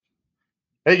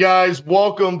Hey guys,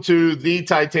 welcome to the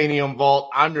Titanium Vault.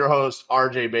 I'm your host,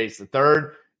 RJ Bates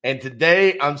III, and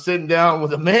today I'm sitting down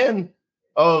with a man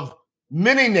of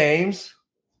many names.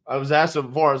 I was asked him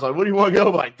before, I was like, what do you want to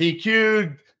go by?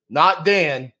 DQ, not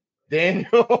Dan,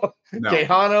 Daniel, no.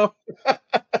 Quijano,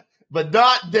 but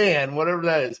not Dan, whatever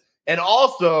that is. And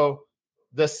also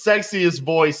the sexiest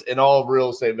voice in all of real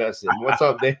estate investing. What's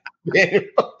up, Daniel?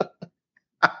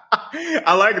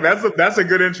 I like it. That's a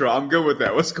good intro. I'm good with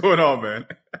that. What's going on, man?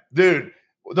 Dude,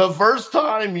 the first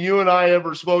time you and I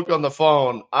ever spoke on the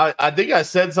phone, I think I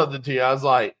said something to you. I was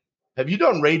like, have you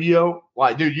done radio?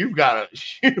 Like, dude, you've got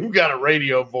a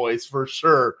radio voice for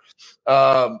sure.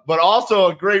 But also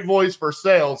a great voice for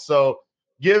sales. So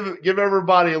give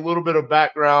everybody a little bit of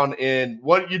background in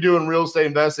what you do in real estate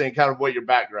investing and kind of what your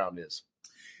background is.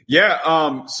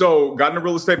 Yeah. So got into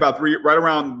real estate about right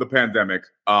around the pandemic.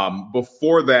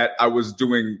 Before that, I was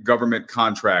doing government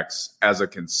contracts as a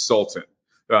consultant.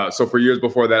 So for years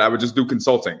before that, I would just do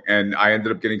consulting, and I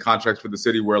ended up getting contracts for the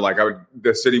city where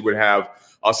the city would have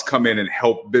us come in and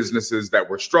help businesses that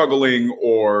were struggling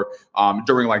or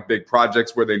during like big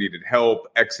projects where they needed help,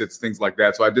 exits, things like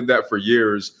that. So I did that for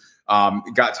years.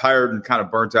 Got tired and kind of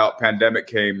burnt out. Pandemic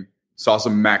came, saw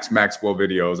some Max Maxwell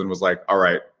videos and was like, all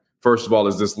right, first of all,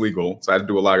 is this legal? So I had to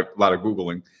do a lot of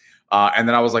Googling. And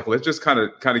then I was like, let's just kind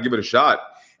of give it a shot.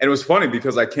 And it was funny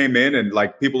because I came in and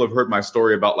like people have heard my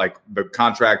story about like the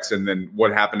contracts and then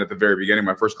what happened at the very beginning,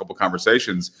 my first couple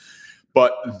conversations.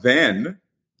 But then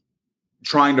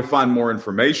trying to find more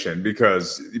information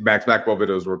because Max Maxwell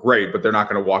videos were great, but they're not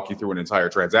going to walk you through an entire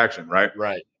transaction, right?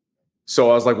 Right.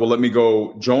 So I was like, well, let me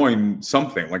go join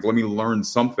something. Like, let me learn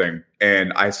something.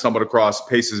 And I stumbled across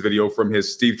Pace's video from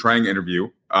his Steve Trang interview.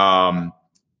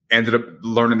 Ended up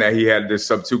learning that he had this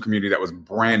sub-2 community that was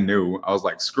brand new. I was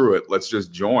like, screw it, let's just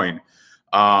join.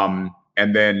 And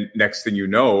then next thing you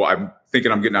know, I'm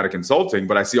thinking I'm getting out of consulting,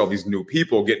 but I see all these new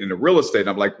people getting into real estate. And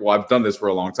I'm like, well, I've done this for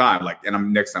a long time. And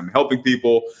I'm helping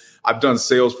people. I've done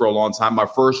sales for a long time. My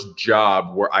first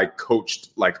job where I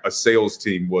coached like a sales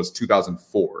team was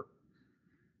 2004.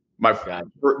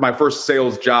 My first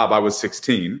sales job, I was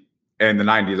 16. In the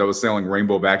 90s, I was selling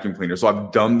Rainbow vacuum cleaners. So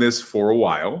I've done this for a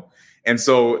while. And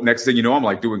so next thing you know, I'm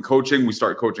like doing coaching. We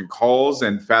start coaching calls,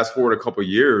 and fast forward a couple of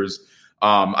years,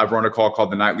 I've run a call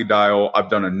called the Nightly Dial. I've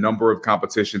done a number of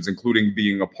competitions, including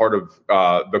being a part of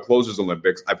the Closers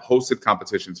Olympics. I've hosted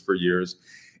competitions for years.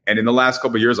 And in the last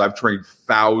couple of years, I've trained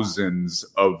thousands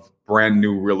of brand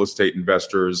new real estate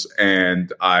investors,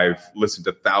 and I've listened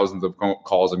to thousands of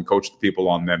calls and coached people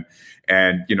on them.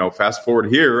 And, fast forward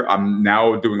here, I'm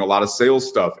now doing a lot of sales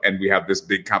stuff, and we have this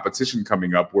big competition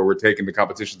coming up where we're taking the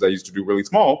competitions I used to do really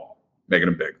small, making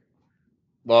them big.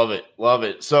 Love it. Love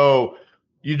it. So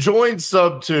you joined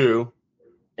Sub-2,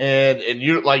 and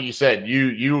you, like you said,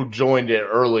 you joined it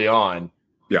early on.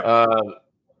 Yeah.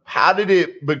 How did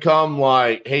it become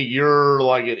like, hey, you're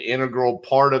like an integral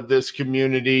part of this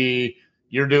community?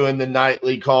 You're doing the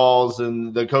nightly calls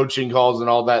and the coaching calls and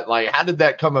all that. Like, how did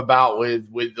that come about with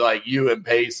like you and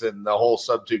Pace and the whole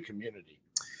Sub-2 community?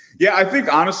 Yeah, I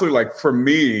think honestly, like for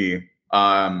me,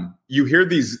 you hear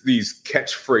these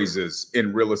catchphrases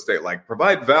in real estate, like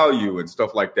provide value and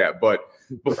stuff like that. But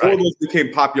before those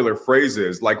became popular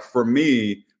phrases, like for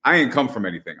me, I ain't come from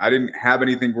anything. I didn't have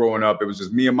anything growing up. It was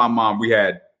just me and my mom. We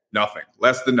had nothing,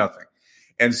 less than nothing.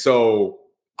 And so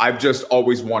I've just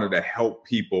always wanted to help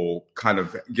people kind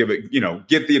of get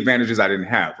the advantages I didn't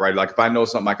have, right? Like if I know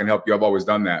something I can help you, I've always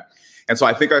done that. And so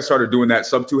I think I started doing that.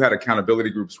 Sub-2 had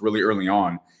accountability groups really early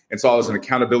on. And so I was an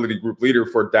accountability group leader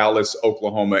for Dallas,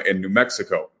 Oklahoma, and New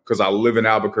Mexico because I live in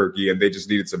Albuquerque and they just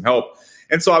needed some help.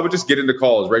 And so I would just get into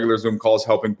calls, regular Zoom calls,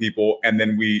 helping people. And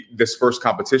then this first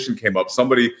competition came up.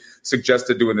 Somebody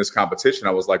suggested doing this competition.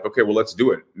 I was like, okay, well, let's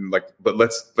do it. And but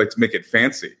let's make it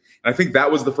fancy. And I think that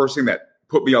was the first thing that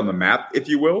put me on the map, if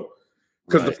you will,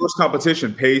 because the first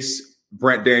competition, Pace,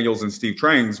 Brent Daniels, and Steve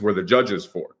Trangs were the judges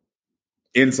for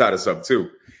inside of Sub-2.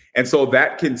 And so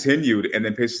that continued. And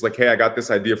then Pace was like, hey, I got this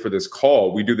idea for this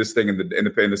call. We do this thing in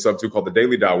the Sub-2 called the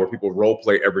Daily Dial where people role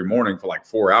play every morning for like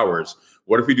 4 hours.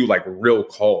 What if we do like real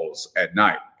calls at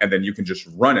night? And then you can just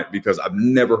run it because I've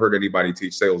never heard anybody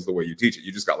teach sales the way you teach it.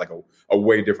 You just got like a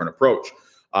way different approach.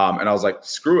 And I was like,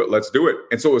 screw it, let's do it.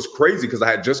 And so it was crazy because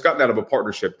I had just gotten out of a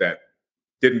partnership that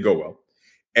didn't go well.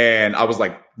 And I was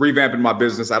like revamping my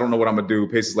business. I don't know what I'm going to do.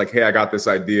 Pace is like, hey, I got this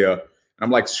idea. And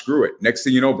I'm like, screw it. Next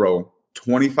thing you know, bro,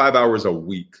 25 hours a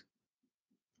week,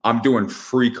 I'm doing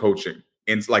free coaching.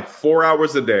 It's like 4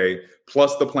 hours a day,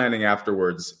 plus the planning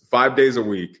afterwards, 5 days a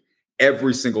week,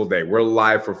 every single day. We're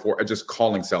live for 4, just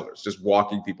calling sellers, just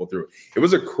walking people through. It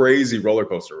was a crazy roller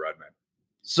coaster ride, man.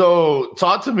 So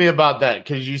talk to me about that,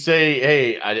 because you say,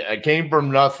 hey, I came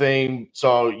from nothing,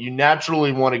 so you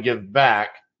naturally want to give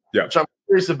back. Yeah. Which I'm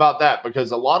curious about that,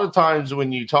 because a lot of times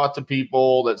when you talk to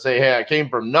people that say, hey, I came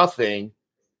from nothing,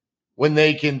 when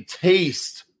they can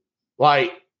taste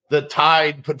like the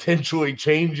tide potentially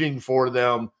changing for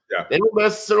them, they don't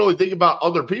necessarily think about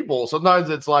other people. Sometimes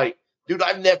it's like, dude,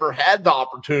 I've never had the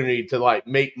opportunity to like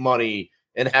make money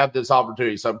and have this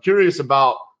opportunity. So I'm curious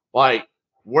about like,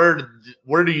 where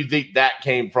do you think that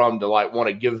came from to like want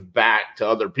to give back to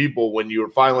other people when you were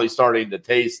finally starting to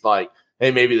taste like, hey,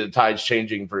 maybe the tide's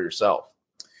changing for yourself?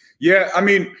 Yeah, I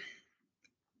mean,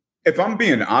 if I'm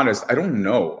being honest, I don't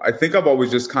know. I think I've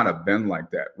always just kind of been like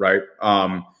that, right?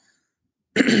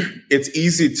 It's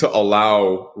easy to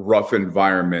allow rough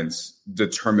environments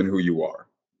determine who you are.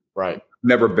 Right.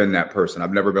 Never been that person.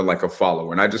 I've never been like a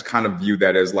follower. And I just kind of view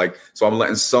that as like, so I'm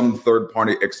letting some third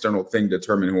party external thing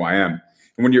determine who I am.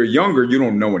 And when you're younger, you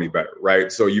don't know any better,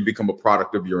 right? So you become a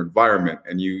product of your environment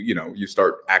and you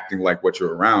start acting like what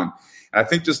you're around. And I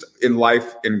think just in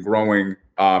life, in growing,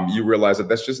 you realize that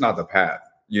that's just not the path,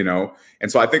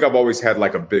 And so I think I've always had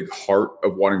like a big heart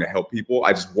of wanting to help people.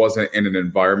 I just wasn't in an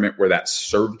environment where that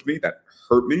served me, that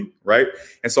hurt me, right?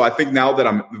 And so I think now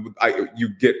that you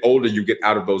get older, you get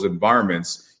out of those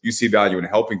environments, you see value in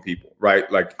helping people, right?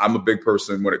 Like I'm a big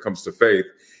person when it comes to faith.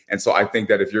 And so I think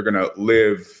that if you're going to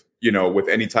live, with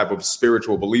any type of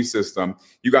spiritual belief system,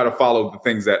 you got to follow the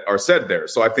things that are said there.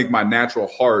 So I think my natural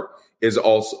heart is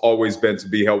also always been to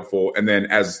be helpful. And then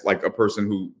as like a person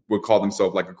who would call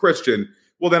themselves like a Christian,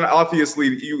 well, then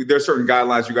obviously there's certain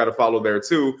guidelines you got to follow there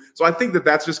too. So I think that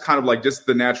that's just kind of like just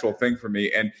the natural thing for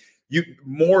me. And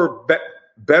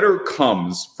better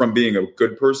comes from being a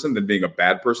good person than being a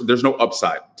bad person. There's no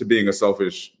upside to being a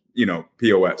selfish,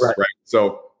 POS, right?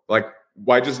 So like,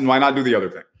 why not do the other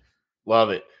thing?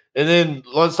 Love it. And then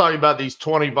let's talk about these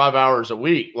 25 hours a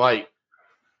week. Like,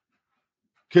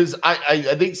 because I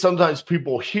think sometimes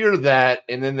people hear that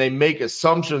and then they make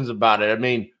assumptions about it. I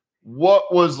mean,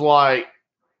 what was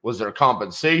there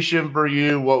compensation for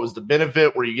you? What was the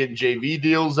benefit? Were you getting JV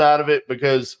deals out of it?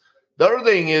 Because the other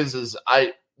thing is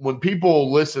when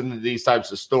people listen to these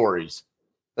types of stories,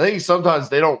 I think sometimes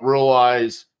they don't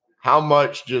realize how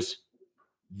much just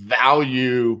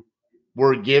value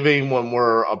we're giving when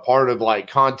we're a part of like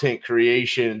content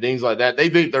creation and things like that. They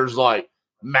think there's like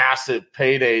massive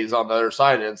paydays on the other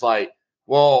side. And it's like,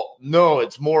 well, no,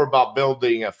 it's more about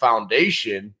building a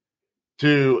foundation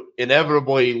to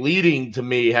inevitably leading to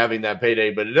me having that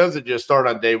payday, but it doesn't just start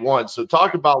on day one. So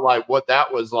talk about like what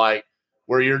that was like,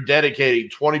 where you're dedicating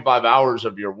 25 hours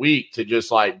of your week to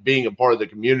just like being a part of the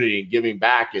community and giving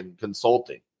back and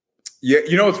consulting. Yeah.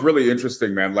 It's really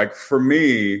interesting, man. Like for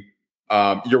me,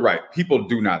 you're right. People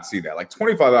do not see that. Like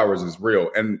 25 hours is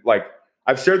real. And like,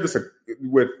 I've shared this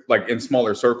with like in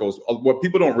smaller circles. What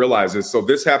people don't realize is, so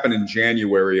this happened in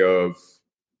January of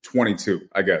 22,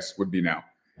 I guess would be now.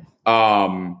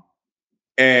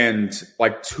 And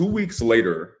like 2 weeks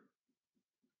later,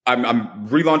 I'm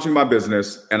relaunching my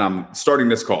business and I'm starting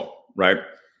this call, right?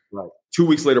 2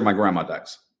 weeks later, my grandma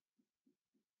dies.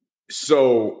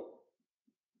 So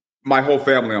my whole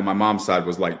family on my mom's side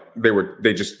was like, they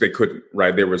couldn't,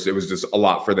 right? It was just a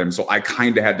lot for them. So I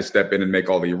kind of had to step in and make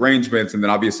all the arrangements. And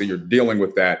then obviously you're dealing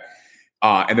with that.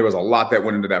 And there was a lot that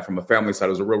went into that from the family side. It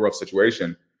was a real rough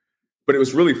situation, but it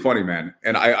was really funny, man.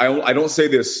 And I don't say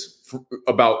this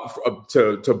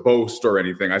to boast or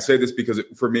anything. I say this because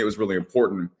for me, it was really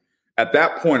important. At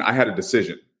that point, I had a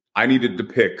decision. I needed to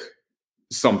pick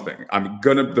something.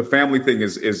 The family thing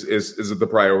is the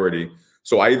priority.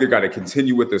 So I either got to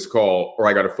continue with this call or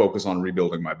I got to focus on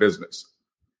rebuilding my business.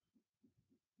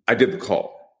 I did the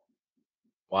call.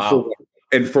 Wow.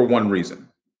 For one reason,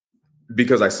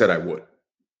 because I said I would.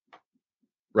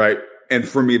 Right. And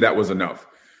for me, that was enough.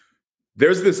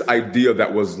 There's this idea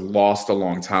that was lost a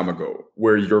long time ago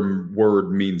where your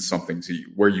word means something to you,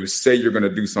 where you say you're going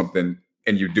to do something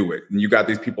and you do it. And you got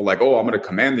these people like, oh, I'm going to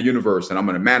command the universe and I'm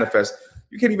going to manifest.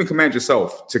 You can't even command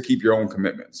yourself to keep your own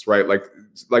commitments, right? Like,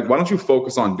 why don't you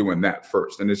focus on doing that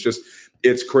first? And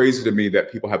it's crazy to me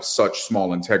that people have such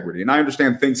small integrity. And I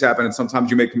understand things happen and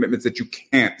sometimes you make commitments that you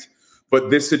can't. But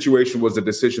this situation was a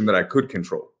decision that I could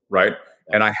control, right?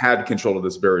 And I had control of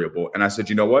this variable. And I said,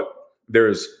 you know what?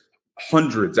 There's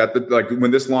hundreds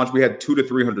when this launched, we had 200 to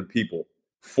 300 people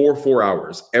for 4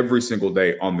 hours every single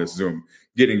day on this Zoom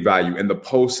getting value. And the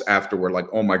posts after were like,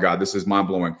 oh my God, this is mind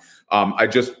blowing. I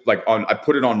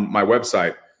put it on my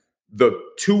website. The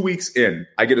 2 weeks in,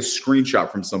 I get a screenshot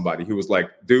from somebody who was like,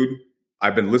 dude,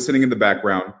 I've been listening in the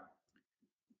background.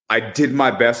 I did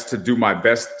my best to do my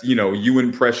best, you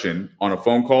impression on a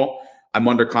phone call. I'm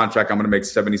under contract. I'm going to make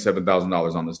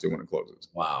 $77,000 on this deal when it closes.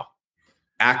 Wow.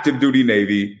 Active duty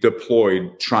Navy,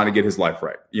 deployed, trying to get his life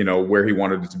right, where he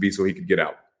wanted it to be so he could get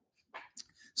out.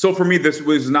 So for me, this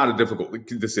was not a difficult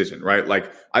decision, right?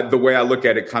 Like the way I look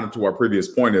at it, kind of to our previous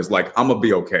point, is like, I'm going to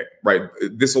be okay, right?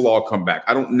 This will all come back.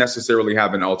 I don't necessarily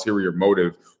have an ulterior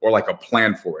motive or like a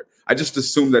plan for it. I just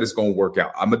assume that it's going to work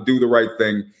out. I'm going to do the right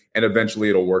thing and eventually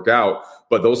it'll work out.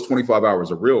 But those 25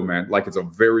 hours are real, man. Like it's a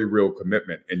very real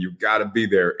commitment and you got to be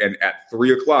there. And at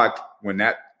 3:00, when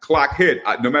that clock hit,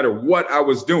 no matter what I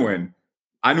was doing,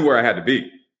 I knew where I had to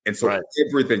be. And so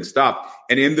everything stopped.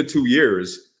 And in the 2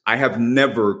 years, I have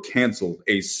never canceled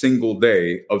a single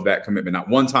day of that commitment. Not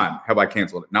one time have I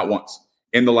canceled it. Not once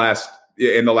in the last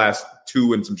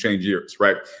 2 and some change years,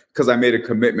 right? Because I made a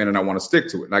commitment and I want to stick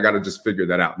to it. And I got to just figure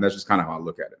that out. And that's just kind of how I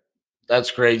look at it. That's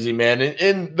crazy, man.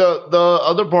 And the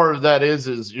other part of that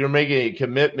is you're making a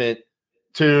commitment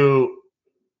to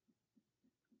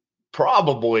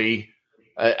probably,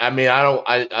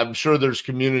 I'm sure there's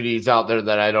communities out there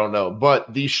that I don't know,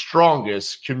 but the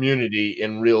strongest community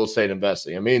in real estate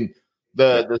investing. I mean,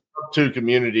 the sub 2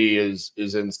 community is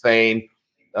insane.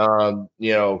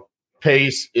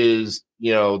 Pace is,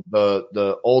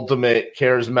 the ultimate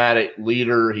charismatic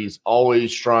leader. He's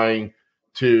always trying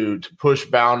to push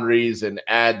boundaries and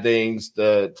add things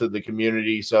to the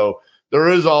community. So there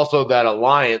is also that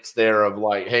alliance there of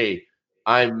like, hey,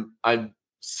 I'm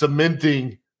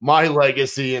cementing my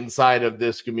legacy inside of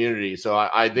this community. So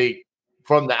I think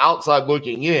from the outside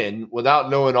looking in, without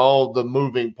knowing all the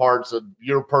moving parts of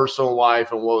your personal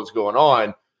life and what was going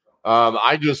on,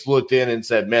 I just looked in and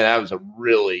said, man, that was a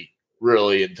really,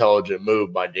 really intelligent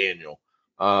move by Daniel.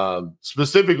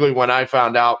 Specifically when I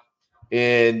found out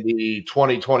in the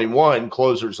 2021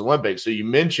 Closers Olympics. So you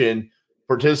mentioned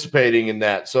participating in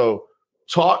that. So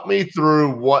talk me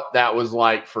through what that was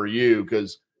like for you,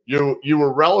 because you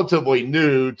were relatively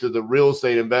new to the real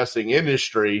estate investing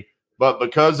industry, but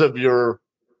because of your,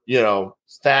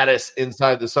 status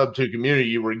inside the sub 2 community,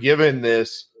 you were given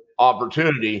this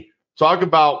opportunity. Talk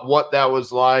about what that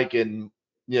was like and,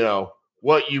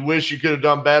 what you wish you could have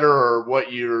done better or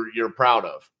what you're proud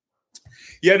of.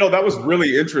 Yeah, no, that was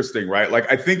really interesting, right? Like,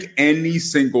 I think any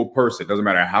single person, doesn't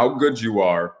matter how good you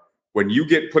are, when you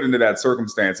get put into that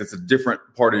circumstance, it's a different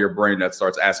part of your brain that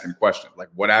starts asking questions. Like,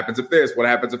 what happens if this? What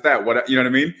happens if that? What, you know what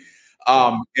I mean?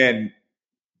 And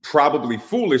probably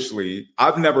foolishly,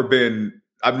 I've never done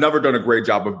a great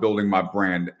job of building my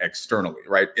brand externally,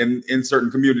 right? In certain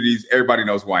communities, everybody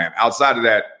knows who I am. Outside of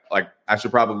that, like, I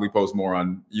should probably post more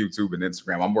on YouTube and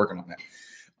Instagram. I'm working on that.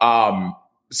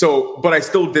 But I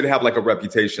still did have like a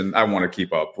reputation I want to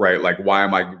keep up, right? Like, why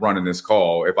am I running this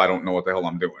call if I don't know what the hell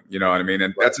I'm doing? You know what I mean?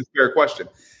 And that's a fair question.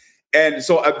 And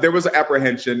so there was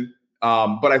apprehension,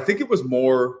 but I think it was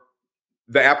more,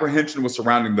 the apprehension was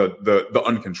surrounding the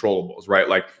uncontrollables, right?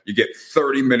 Like, you get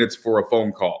 30 minutes for a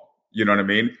phone call. You know what I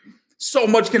mean? So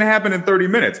much can happen in 30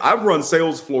 minutes. I've run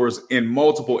sales floors in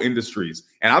multiple industries,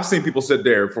 and I've seen people sit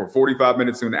there for 45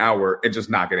 minutes to an hour and just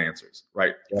not get answers,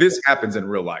 right? Yeah. This happens in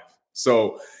real life.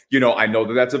 So, I know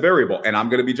that that's a variable and I'm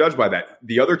going to be judged by that.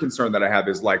 The other concern that I have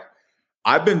is like,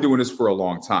 I've been doing this for a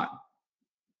long time.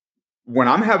 When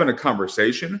I'm having a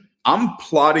conversation, I'm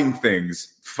plotting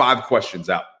things 5 questions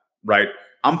out, right?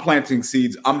 I'm planting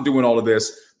seeds. I'm doing all of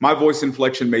this. My voice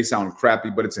inflection may sound crappy,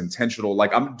 but it's intentional.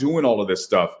 Like, I'm doing all of this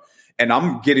stuff and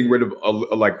I'm getting rid of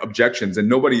like objections, and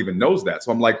nobody even knows that.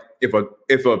 So I'm like, if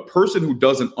a person who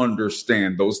doesn't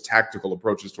understand those tactical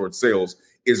approaches towards sales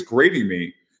is grading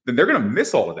me, then they're going to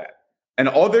miss all of that. And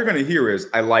all they're going to hear is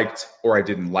I liked or I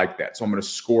didn't like that. So I'm going to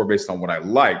score based on what I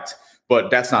liked,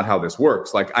 but that's not how this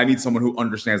works. Like, I need someone who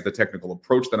understands the technical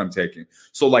approach that I'm taking.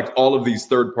 So like all of these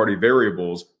third-party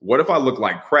variables, what if I look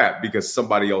like crap because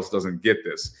somebody else doesn't get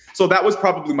this? So that was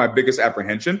probably my biggest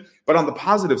apprehension. But on the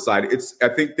positive side, I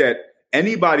think that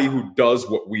anybody who does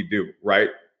what we do, right?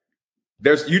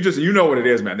 You know what it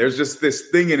is, man. There's just this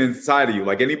thing inside of you.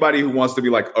 Like, anybody who wants to be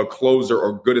like a closer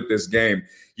or good at this game,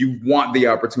 you want the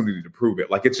opportunity to prove it.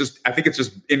 Like, I think it's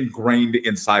just ingrained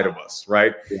inside of us,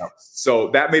 right? Yeah. So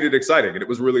that made it exciting, and it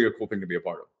was really a cool thing to be a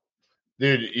part of.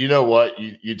 Dude, you know what?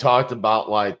 You talked about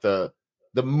like the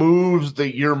moves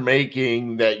that you're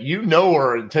making that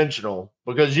are intentional,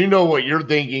 because you know what you're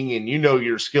thinking and you know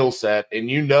your skill set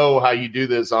and you know how you do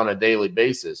this on a daily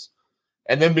basis.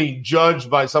 And then being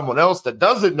judged by someone else that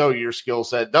doesn't know your skill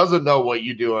set, doesn't know what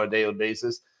you do on a daily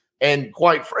basis, and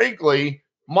quite frankly,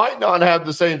 might not have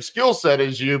the same skill set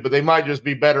as you, but they might just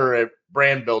be better at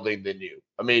brand building than you.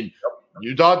 I mean,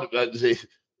 you thought,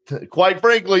 quite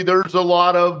frankly, there's a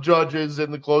lot of judges in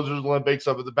the Closers Olympics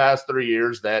over the past 3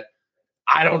 years that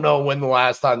I don't know when the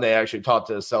last time they actually talked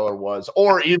to a seller was,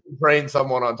 or even trained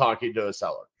someone on talking to a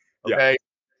seller. Okay. Yeah.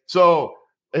 So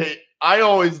I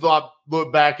always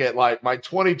look back at like my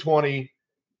 2020,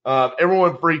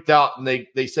 everyone freaked out and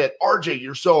they said, RJ,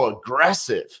 you're so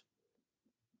aggressive.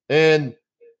 And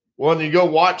when you go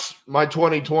watch my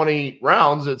 2020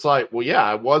 rounds, it's like, well, yeah,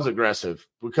 I was aggressive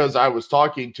because I was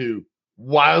talking to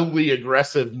wildly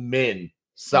aggressive men,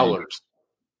 sellers.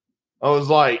 I was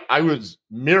like, I was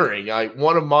mirroring.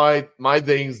 One of my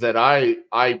things that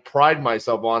I pride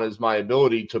myself on is my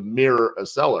ability to mirror a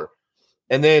seller.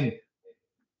 And then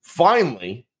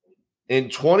finally, in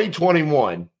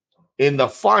 2021, in the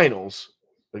finals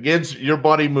against your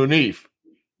buddy Munif,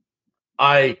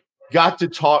 I got to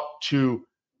talk to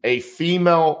a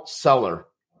female seller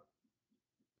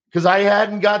because I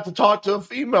hadn't got to talk to a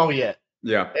female yet.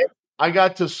 Yeah. I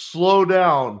got to slow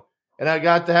down and I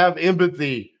got to have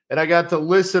empathy. And I got to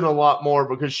listen a lot more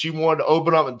because she wanted to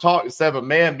open up and talk instead of a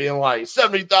man being like,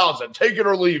 70,000, take it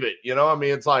or leave it. You know, I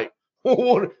mean, it's like,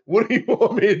 what do you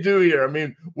want me to do here? I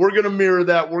mean, we're going to mirror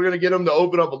that. We're going to get them to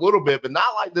open up a little bit, but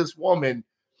not like this woman.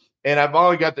 And I've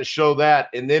only got to show that.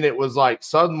 And then it was like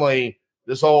suddenly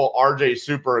this whole RJ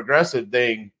super aggressive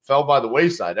thing fell by the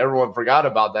wayside. Everyone forgot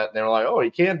about that. And they were like, oh, he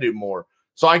can do more.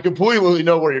 So I completely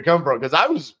know where you're coming from because I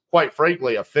was quite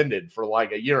frankly offended for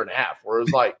like a year and a half where it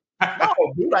was like, no,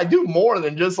 dude, I do more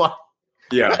than just like,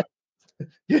 yeah.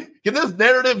 Can this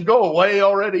narrative go away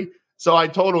already? So I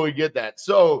totally get that.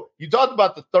 So you talked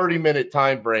about the 30-minute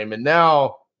time frame, and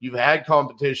now you've had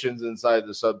competitions inside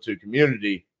the sub-2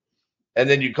 community. And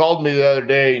then you called me the other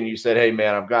day and you said, hey,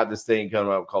 man, I've got this thing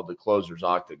coming up called the Closers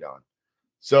Octagon.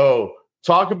 So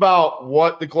talk about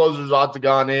what the Closers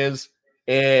Octagon is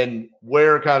and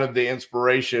where kind of the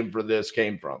inspiration for this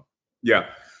came from. Yeah.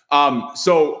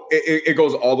 So it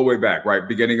goes all the way back, right?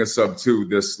 Beginning of sub-2,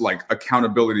 this like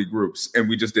accountability groups, and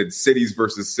we just did cities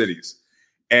versus cities.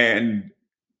 And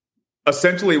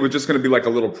essentially it was just going to be like a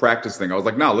little practice thing. I was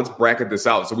like, no, let's bracket this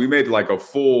out. So we made like a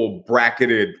full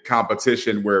bracketed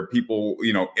competition where people,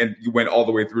 and you went all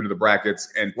the way through to the brackets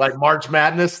and like March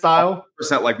Madness style.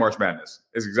 100% like March Madness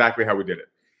is exactly how we did it.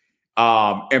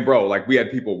 And bro, like we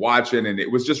had people watching and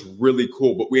it was just really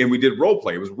cool. But we did role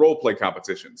play. It was role play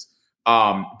competitions.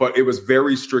 But it was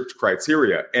very strict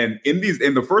criteria. And in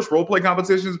the first role play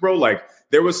competitions, bro, like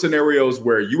there was scenarios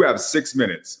where you have 6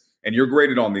 minutes and you're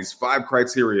graded on these 5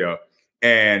 criteria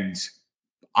and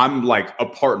I'm like a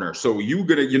partner. So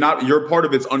your part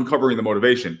of it's uncovering the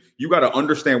motivation. You got to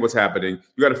understand what's happening.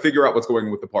 You got to figure out what's going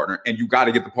on with the partner and you got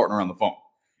to get the partner on the phone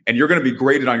and you're going to be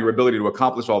graded on your ability to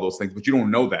accomplish all those things, but you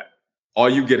don't know that. All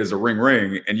you get is a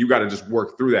ring and you got to just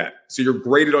work through that. So you're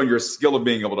graded on your skill of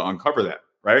being able to uncover that.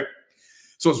 Right.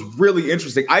 So it's really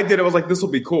interesting. I was like, this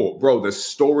will be cool, bro. The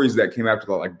stories that came after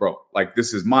that, like, bro, like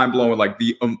this is mind blowing. Like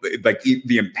the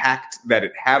impact that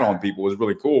it had on people was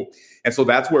really cool. And so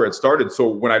that's where it started. So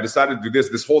when I decided to do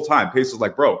this whole time, Pace was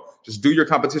like, bro, just do your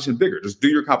competition bigger. Just do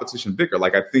your competition bigger.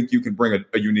 Like, I think you can bring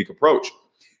a unique approach.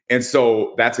 And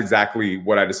so that's exactly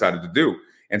what I decided to do.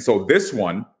 And so this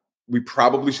one, we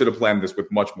probably should have planned this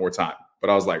with much more time, but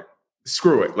I was like,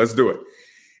 screw it. Let's do it.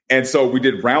 And so we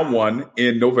did round 1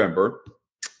 in November.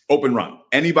 Open run.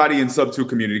 Anybody in sub-2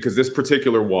 community, because this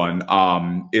particular one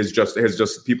has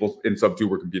just people in sub-2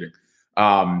 were competing.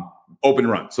 Open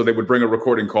run. So they would bring a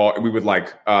recording call, and we would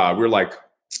we're like,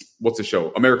 what's the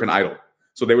show? American Idol.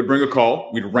 So they would bring a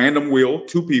call. We'd random wheel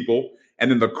 2 people,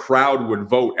 and then the crowd would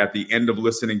vote at the end of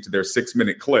listening to their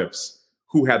 6-minute clips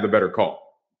who had the better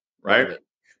call, right? Okay.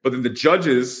 But then the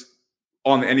judges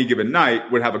on any given night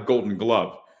would have a golden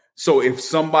glove. So if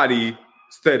somebody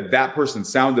said that person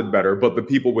sounded better, but the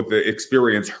people with the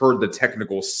experience heard the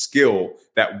technical skill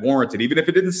that warranted, even if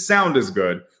it didn't sound as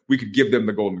good, we could give them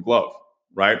the golden glove,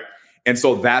 right? And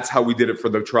so that's how we did it for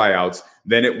the tryouts.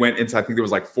 Then it went into, I think there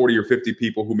was like 40 or 50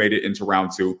 people who made it into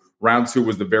round 2. Round 2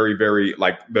 was the very, very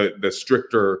like the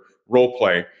stricter role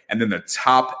play. And then the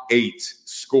top 8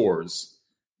 scores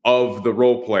of the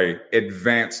role play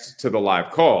advanced to the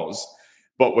live calls.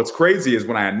 But what's crazy is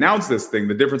when I announced this thing,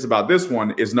 the difference about this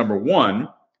one is, number one,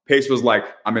 Pace was like,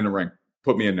 I'm in the ring.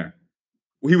 Put me in there.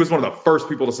 He was one of the first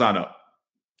people to sign up.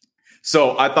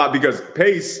 So I thought, because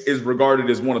Pace is regarded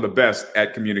as one of the best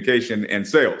at communication and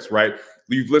sales, right?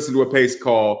 You've listened to a Pace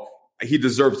call. He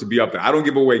deserves to be up there. I don't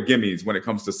give away gimmies when it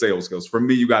comes to sales skills. For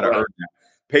me, you got to earn that.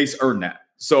 Pace earned that.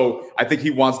 So I think he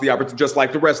wants the opportunity, just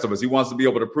like the rest of us. He wants to be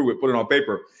able to prove it, put it on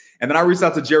paper. And then I reached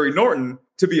out to Jerry Norton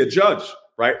to be a judge,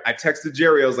 right? I texted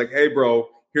Jerry. I was like, hey, bro,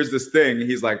 here's this thing. And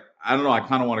he's like, I don't know. I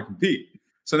kind of want to compete.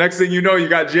 So next thing you know, you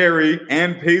got Jerry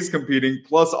and Pace competing,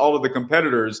 plus all of the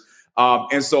competitors.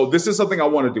 And so this is something I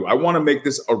want to do. I want to make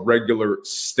this a regular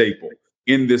staple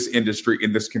in this industry,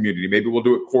 in this community. Maybe we'll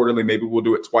do it quarterly, maybe we'll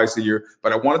do it twice a year,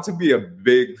 but I want it to be a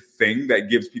big thing that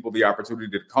gives people the opportunity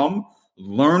to come,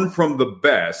 learn from the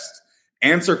best,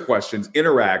 answer questions,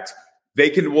 interact.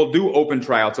 We'll do open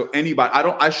tryouts. So anybody, I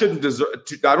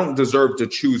don't deserve to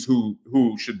choose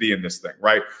who should be in this thing,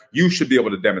 right? You should be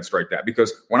able to demonstrate that,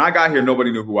 because when I got here,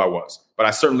 nobody knew who I was, but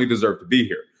I certainly deserve to be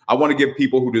here. I want to give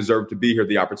people who deserve to be here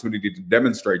the opportunity to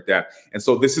demonstrate that. And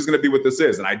so this is going to be what this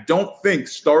is. And I don't think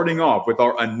starting off with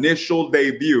our initial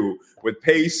debut with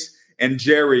Pace and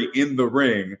Jerry in the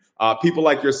ring, people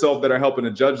like yourself that are helping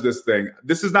to judge this thing,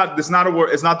 it's not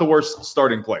the worst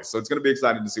starting place. So it's going to be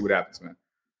exciting to see what happens, man.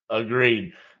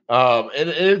 Agreed. And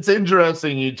it's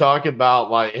interesting you talk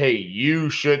about like, hey, you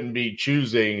shouldn't be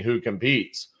choosing who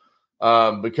competes,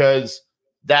 because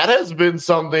that has been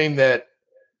something that,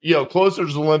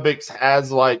 Closer's Olympics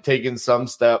has like taken some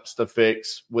steps to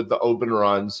fix with the open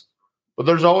runs, but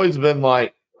there's always been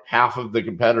like half of the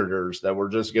competitors that were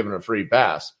just given a free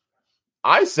pass.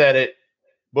 I said it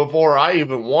before I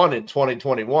even won in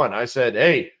 2021. I said,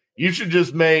 hey, you should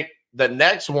just make the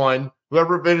next one,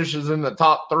 whoever finishes in the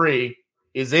top 3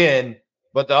 is in,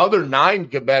 but the other 9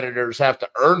 competitors have to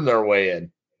earn their way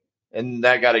in. And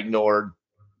that got ignored.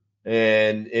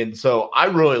 And so I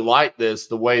really like this,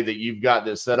 the way that you've got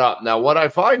this set up. Now, what I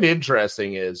find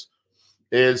interesting is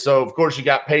so of course you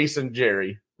got Pace and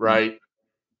Jerry, right?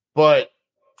 But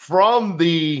from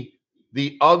the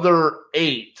other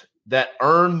 8 that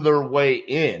earn their way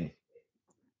in,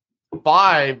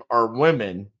 5 are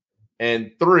women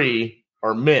and 3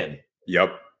 are men.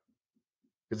 Yep.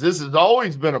 Because this has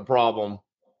always been a problem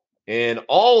in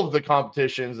all of the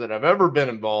competitions that I've ever been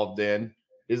involved in,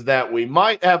 is that we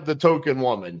might have the token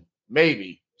woman,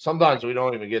 maybe. Sometimes we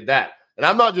don't even get that. And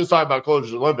I'm not just talking about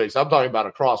Closer's Olympics. I'm talking about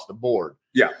across the board.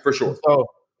 Yeah, for sure. So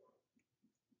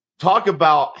talk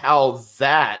about how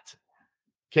that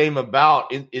came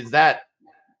about. Is that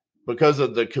because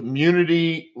of the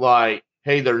community? Like,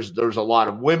 hey, there's a lot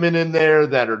of women in there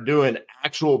that are doing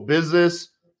actual business?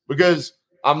 Because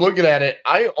I'm looking at it,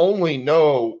 I only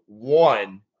know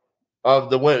one of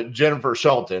the women, Jen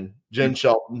Shelton.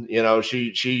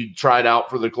 She tried out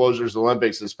for the Closers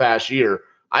Olympics this past year.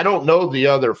 I don't know the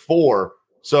other 4.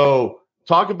 So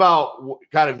talk about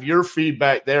kind of your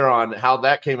feedback there on how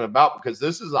that came about, because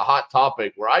this is a hot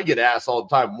topic where I get asked all the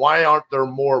time, why aren't there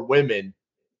more women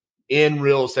in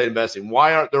real estate investing?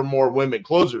 Why aren't there more women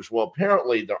closers? Well,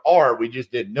 apparently there are. We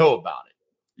just didn't know about it.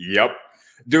 Yep.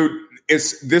 Dude,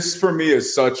 this for me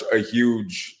is such a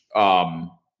huge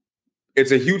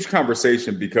it's a huge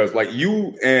conversation, because like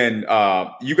you and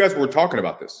you guys were talking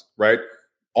about this, right?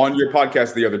 On your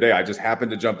podcast the other day. I just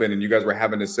happened to jump in and you guys were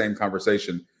having the same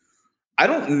conversation. I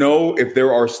don't know if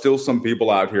there are still some people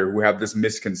out here who have this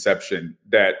misconception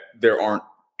that there aren't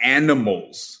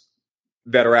animals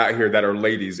that are out here that are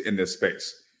ladies in this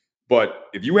space. But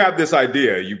if you have this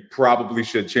idea, you probably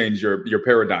should change your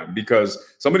paradigm, because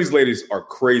some of these ladies are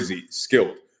crazy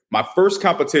skilled. My first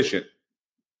competition,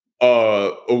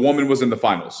 a woman was in the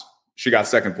finals. She got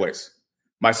second place.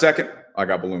 I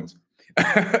got balloons.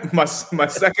 my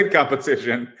second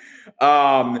competition,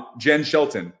 Jen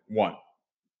Shelton won.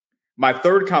 My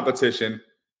third competition,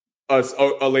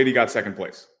 a lady got second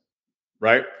place,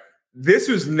 right? This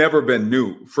has never been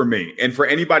new for me. And for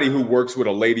anybody who works with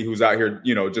a lady who's out here,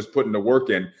 just putting the work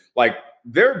in, like,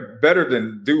 they're better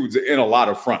than dudes in a lot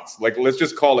of fronts. Like, let's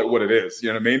just call it what it is. You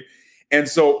know what I mean? And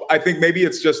so I think maybe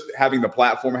it's just having the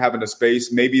platform, having the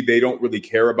space. Maybe they don't really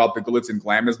care about the glitz and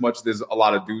glam as much as a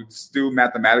lot of dudes do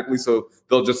mathematically. So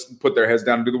they'll just put their heads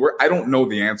down and do the work. I don't know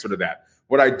the answer to that.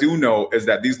 What I do know is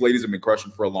that these ladies have been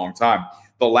crushing for a long time.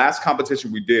 The last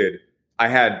competition we did, I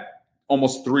had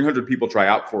almost 300 people try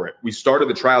out for it. We started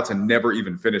the tryouts and never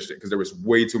even finished it because there was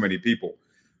way too many people.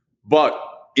 But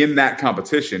in that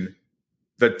competition,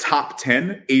 the top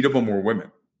 10, 8 of them were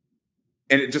women.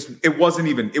 And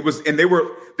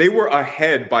they were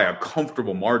ahead by a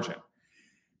comfortable margin.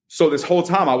 So this whole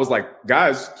time I was like,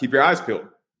 guys, keep your eyes peeled.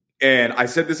 And I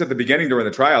said this at the beginning during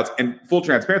the tryouts, and full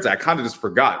transparency, I kind of just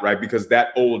forgot, right? Because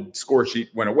that old score sheet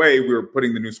went away. We were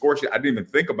putting the new score sheet. I didn't even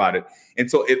think about it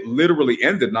until it literally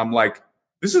ended. And I'm like,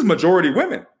 this is majority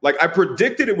women. Like, I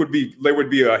predicted there would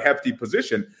be a hefty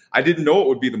position. I didn't know it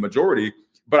would be the majority,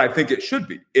 but I think it should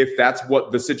be if that's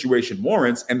what the situation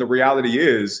warrants. And the reality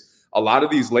is, a lot of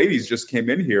these ladies just came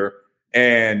in here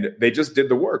and they just did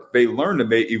the work. They learned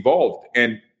and they evolved.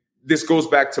 And this goes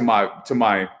back to my,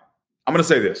 I'm going to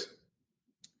say this.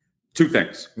 2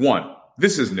 things. 1,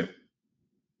 this is new.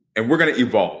 and we're going to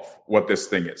evolve what this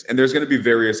thing is. And there's going to be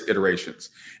various iterations.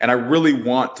 And I really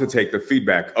want to take the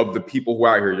feedback of the people who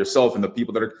are out here, yourself and the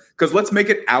people that are, because let's make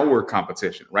it our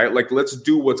competition, right? Like, let's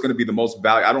do what's going to be the most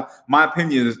value. My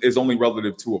opinion is only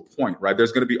relative to a point, right?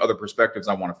 There's going to be other perspectives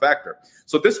I want to factor.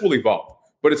 So this will evolve,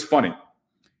 but it's funny.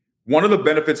 One of the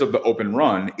benefits of the open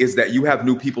run is that you have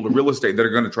new people to real estate that are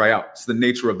going to try out. It's the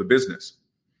nature of the business.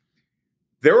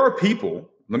 There are people,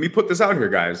 let me put this out here,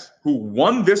 guys, who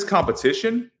won this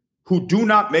competition who do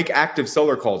not make active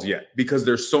seller calls yet because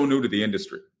they're so new to the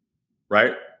industry,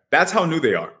 right? That's how new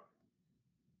they are.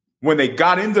 When they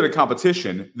got into the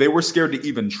competition, they were scared to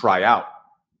even try out.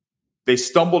 They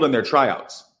stumbled in their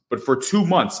tryouts. But for 2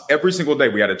 months, every single day,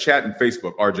 we had a chat in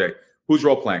Facebook, RJ, who's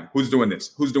role playing? Who's doing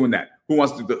this? Who's doing that? Who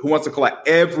wants to collect?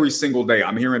 Every single day,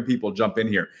 I'm hearing people jump in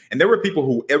here. And there were people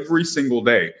who every single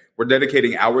day were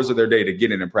dedicating hours of their day to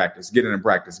get in and practice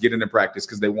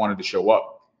because they wanted to show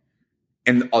up.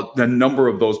 And the number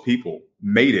of those people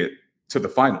made it to the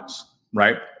finals,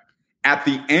 right? At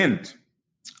the end,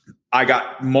 I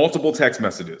got multiple text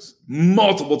messages when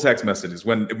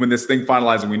this thing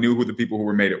finalized and we knew who the people who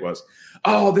were made it was.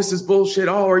 Oh, this is bullshit.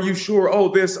 Oh, are you sure? Oh,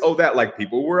 this, oh, that. Like,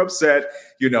 people were upset,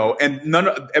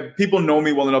 and people know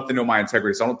me well enough to know my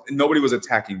integrity. So nobody was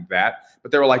attacking that,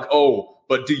 but they were like, oh,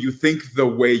 but do you think the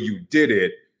way you did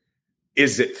it,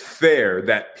 is it fair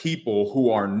that people who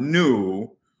are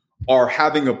new are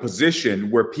having a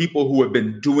position where people who have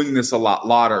been doing this a lot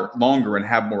longer and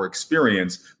have more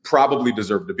experience probably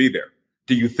deserve to be there?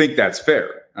 Do you think that's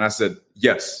fair? And I said,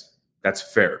 yes, that's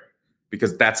fair,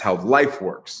 because that's how life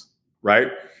works, right?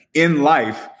 In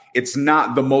life, it's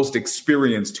not the most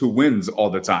experienced who wins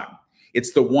all the time.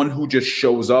 It's the one who just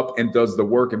shows up and does the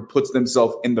work and puts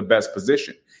themselves in the best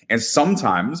position. And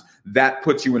sometimes that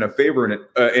puts you in a favor,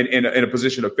 in a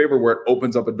position of favor where it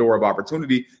opens up a door of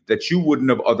opportunity that you wouldn't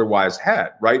have otherwise had,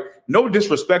 right? No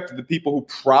disrespect to the people who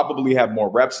probably have more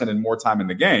reps and more time in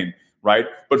the game, right?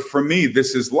 But for me,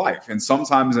 this is life. And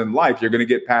sometimes in life, you're going to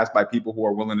get passed by people who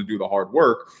are willing to do the hard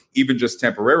work, even just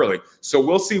temporarily. So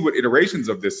we'll see what iterations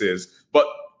of this is. But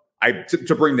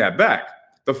to bring that back,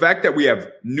 the fact that we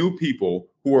have new people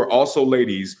who are also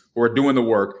ladies who are doing the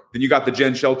work, then you got the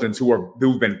Jen Sheltons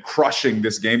who've been crushing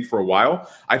this game for a while.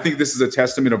 I think this is a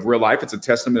testament of real life. It's a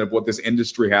testament of what this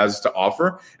industry has to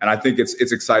offer. And I think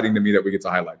it's exciting to me that we get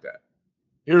to highlight that.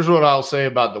 Here's what I'll say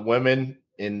about the women.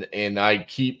 And I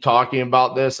keep talking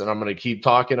about this, and I'm going to keep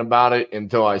talking about it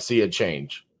until I see a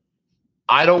change.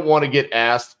 I don't want to get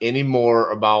asked anymore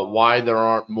about why there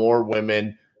aren't more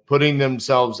women putting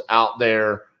themselves out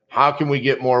there. How can we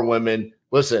get more women?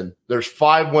 Listen, there's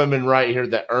 5 women right here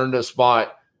that earned a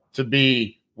spot to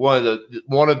be one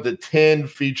of the 10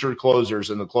 featured closers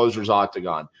in the Closers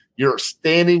Octagon. You're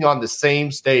standing on the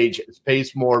same stage as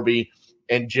Pace Morby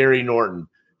and Jerry Norton.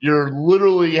 You're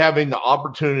literally having the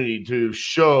opportunity to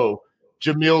show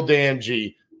Jamil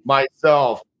Damji,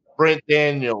 myself, Brent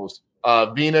Daniels,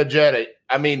 Vina Jetta.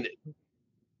 I mean,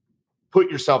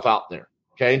 put yourself out there,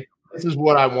 okay? This is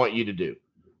what I want you to do.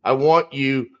 I want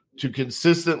you to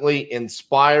consistently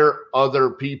inspire other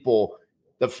people.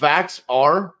 The facts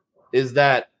is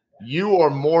that you are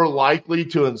more likely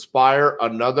to inspire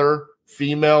another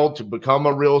female to become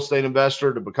a real estate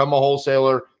investor, to become a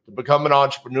wholesaler, to become an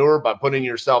entrepreneur by putting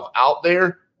yourself out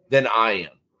there than I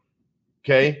am.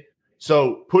 Okay?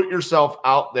 So put yourself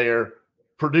out there.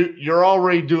 You're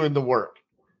already doing the work.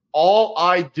 All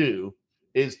I do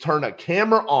is turn a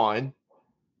camera on,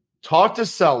 talk to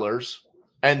sellers,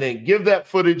 and then give that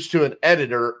footage to an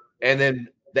editor, and then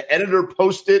the editor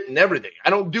posts it and everything. I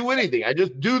don't do anything. I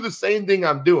just do the same thing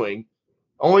I'm doing.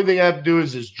 Only thing I have to do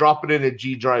is drop it in a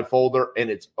G Drive folder, and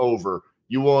it's over.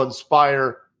 You will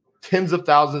inspire tens of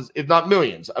thousands, if not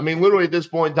millions. I mean, literally at this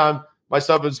point in time, my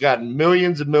stuff has gotten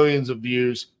millions and millions of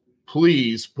views.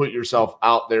 Please put yourself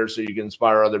out there so you can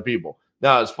inspire other people.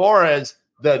 Now, as far as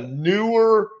the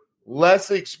newer,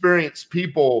 less experienced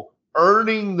people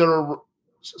earning their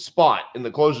spot in the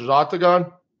Closers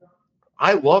Octagon,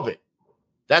 I love it.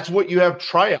 That's what you have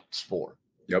tryouts for.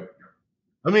 Yep.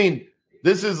 I mean,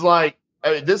 this is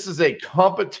a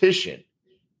competition.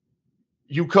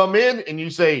 You come in and you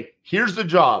say, here's the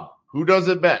job. Who does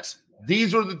it best?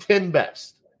 These are the 10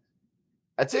 best.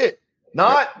 That's it.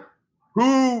 Not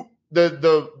who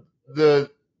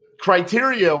the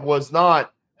criteria was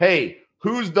not, hey,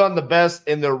 who's done the best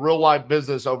in their real life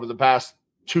business over the past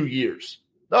 2 years?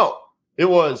 No. It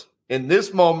was, in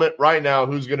this moment right now,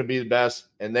 who's going to be the best,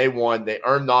 and they won. They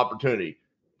earned the opportunity.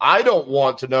 I don't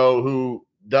want to know who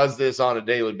does this on a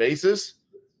daily basis.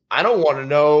 I don't want to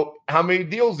know how many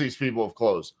deals these people have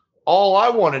closed. All I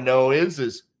want to know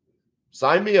is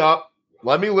sign me up.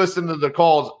 Let me listen to the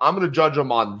calls. I'm going to judge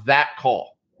them on that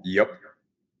call. Yep.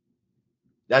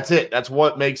 That's it. That's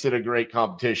what makes it a great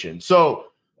competition. So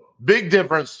big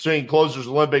difference between Closers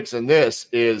Olympics and this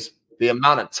is the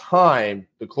amount of time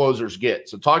the closers get.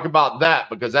 So talk about that,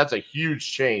 because that's a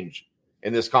huge change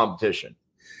in this competition.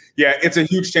 Yeah, it's a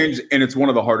huge change, and it's one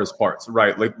of the hardest parts,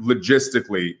 right? Like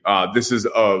logistically, this is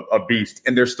a beast,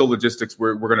 and there's still logistics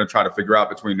we're going to try to figure out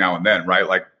between now and then, right?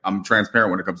 Like, I'm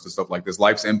transparent when it comes to stuff like this.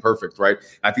 Life's imperfect, right?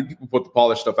 I think people put the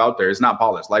polished stuff out there. It's not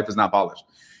polished. Life is not polished.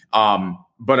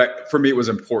 But for me, it was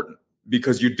important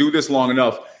because you do this long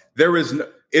enough.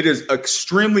 It is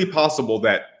extremely possible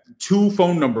that 2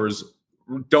 phone numbers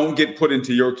don't get put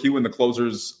into your queue in the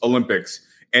Closers Olympics,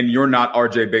 and you're not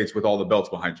RJ Bates with all the belts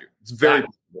behind you. It's very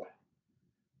possible.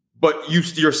 But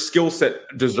your skill set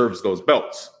deserves those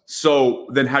belts. So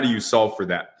then how do you solve for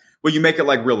that? Well, you make it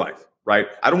like real life, right?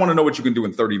 I don't want to know what you can do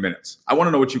in 30 minutes. I want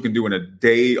to know what you can do in a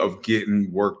day of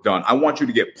getting work done. I want you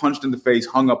to get punched in the face,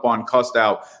 hung up on, cussed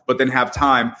out, but then have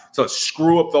time to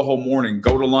screw up the whole morning,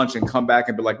 go to lunch, and come back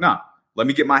and be like, nah, let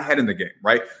me get my head in the game,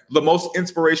 right? The most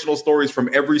inspirational stories from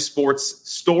every sports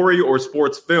story or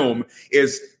sports film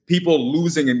is people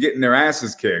losing and getting their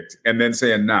asses kicked and then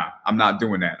saying, nah, I'm not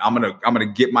doing that. I'm gonna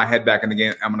get my head back in the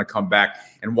game. I'm gonna come back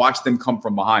and watch them come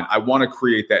from behind. I want to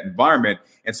create that environment.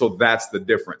 And so that's the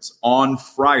difference. On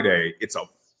Friday, it's a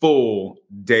full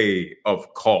day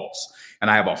of calls.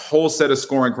 And I have a whole set of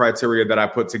scoring criteria that I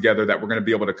put together that we're going to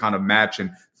be able to kind of match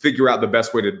and figure out the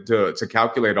best way to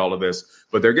calculate all of this.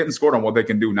 But they're getting scored on what they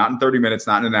can do, not in 30 minutes,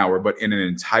 not in an hour, but in an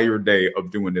entire day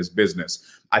of doing this business.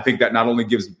 I think that not only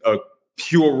gives a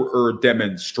purer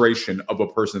demonstration of a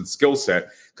person's skill set,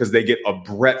 because they get a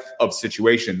breadth of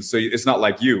situations. So it's not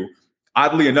like you.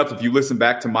 Oddly enough, if you listen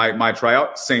back to my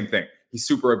tryout, same thing. He's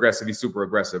super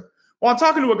aggressive. Well, I'm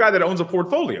talking to a guy that owns a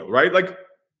portfolio, right? Like,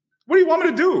 what do you want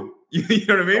me to do? You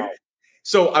know what I mean? Right.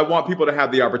 So I want people to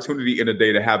have the opportunity in a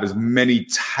day to have as many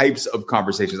types of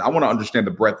conversations. I want to understand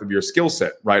the breadth of your skill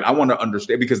set, right? I want to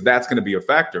understand, because that's going to be a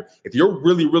factor. If you're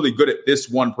really, really good at this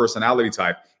one personality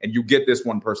type and you get this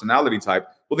one personality type,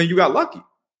 well, then you got lucky,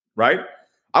 right?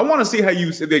 I want to see how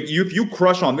if you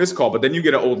crush on this call, but then you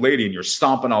get an old lady and you're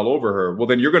stomping all over her, well,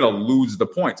 then you're going to lose the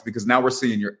points, because now we're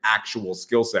seeing your actual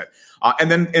skill set. And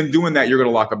then in doing that, you're going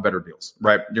to lock up better deals,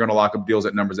 right? You're going to lock up deals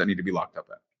at numbers that need to be locked up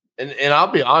at. And I'll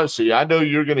be honest with you, I know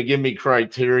you're going to give me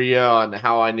criteria on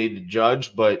how I need to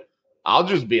judge, but I'll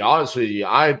just be honest with you.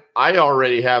 I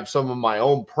already have some of my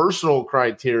own personal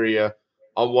criteria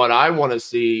on what I want to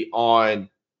see on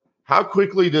how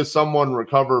quickly does someone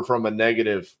recover from a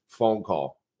negative phone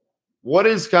call. What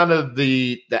is kind of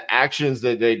the actions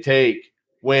that they take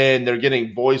when they're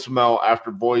getting voicemail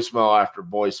after voicemail after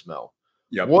voicemail?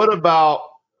 Yep. What about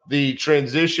the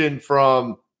transition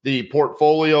from the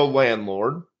portfolio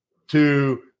landlord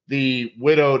to the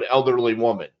widowed elderly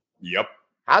woman? Yep.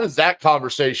 How does that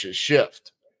conversation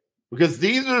shift? Because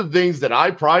these are the things that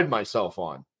I pride myself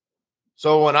on.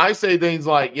 So when I say things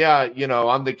like, yeah,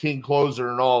 I'm the king closer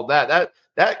and all that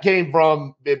came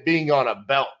from it being on a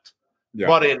belt. Yeah.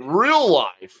 But in real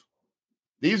life,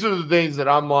 these are the things that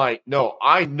I'm like, no,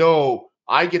 I know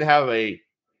I can have a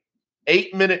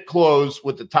 8-minute close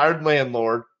with the tired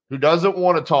landlord who doesn't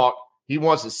want to talk. He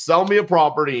wants to sell me a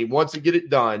property. He wants to get it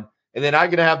done. And then I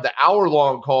can have the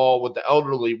hour-long call with the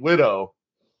elderly widow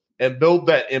and build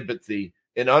that empathy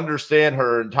and understand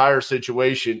her entire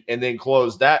situation and then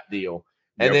close that deal.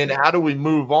 And then how do we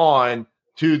move on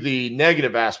to the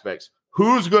negative aspects?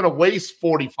 Who's going to waste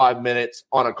 45 minutes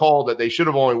on a call that they should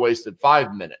have only wasted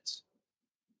 5 minutes?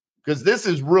 Because this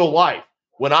is real life.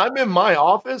 When I'm in my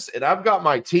office and I've got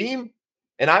my team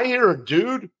and I hear a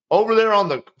dude over there on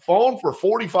the phone for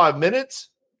 45 minutes,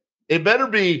 it better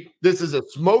be this is a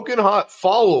smoking hot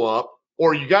follow-up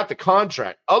or you got the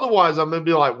contract. Otherwise, I'm going to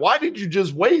be like, why did you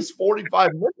just waste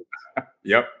 45 minutes?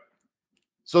 Yep.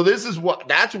 So that's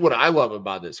what I love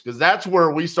about this, because that's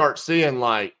where we start seeing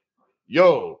like,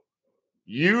 yo,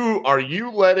 are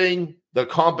you letting the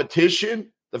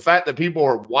competition, the fact that people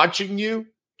are watching you,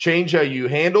 change how you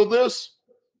handle this?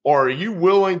 Or are you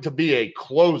willing to be a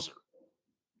closer?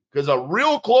 Because a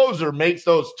real closer makes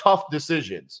those tough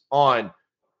decisions on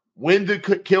when to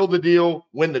kill the deal,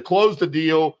 when to close the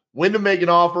deal, when to make an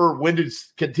offer, when to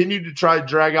continue to try to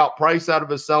drag out price out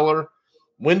of a seller,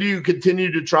 when do you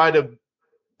continue to try to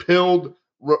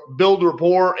build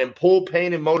rapport and pull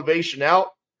pain and motivation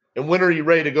out, and when are you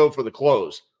ready to go for the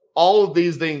close? All of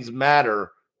these things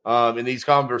matter in these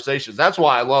conversations. That's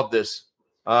why I love this.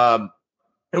 And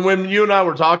when you and I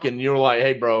were talking, you were like,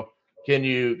 hey, bro, can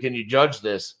you judge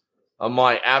this? I'm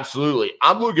like, absolutely.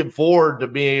 I'm looking forward to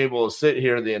being able to sit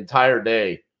here the entire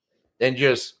day and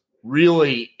just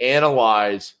really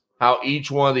analyze how each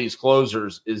one of these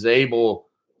closers is able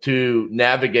to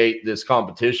navigate this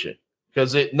competition,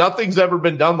 because nothing's ever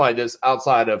been done like this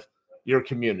outside of your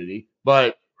community.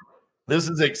 But this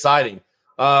is exciting.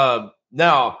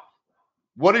 Now,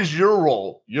 what is your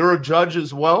role? You're a judge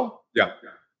as well? Yeah.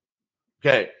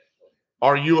 Okay.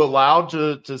 Are you allowed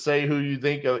to say who you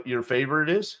think your favorite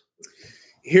is?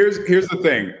 Here's the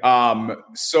thing.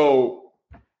 So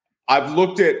I've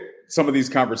looked at some of these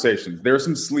conversations. There are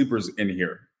some sleepers in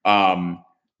here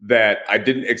that I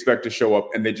didn't expect to show up,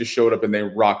 and they just showed up and they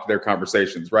rocked their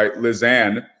conversations, right?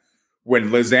 Lizanne, when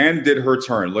Lizanne did her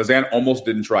turn, Lizanne almost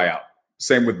didn't try out.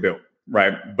 Same with Bill,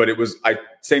 right? But it was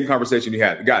same conversation you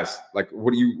had. Guys, like,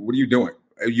 what are you doing?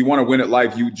 You want to win at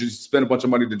life? You just spend a bunch of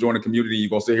money to join a community. You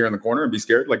go sit here in the corner and be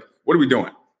scared? Like, what are we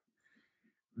doing?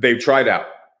 They've tried out,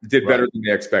 did better than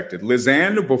they expected.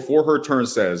 Lizanne, before her turn,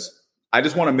 says, I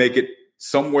just want to make it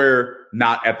somewhere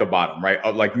not at the bottom,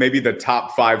 right? Like maybe the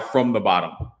top 5 from the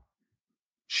bottom.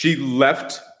 She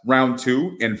left round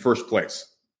 2 in first place.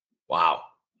 Wow.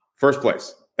 First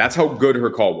place. That's how good her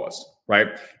call was, right?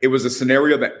 It was a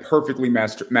scenario that perfectly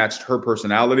matched her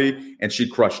personality, and she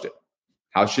crushed it.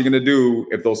 How's she going to do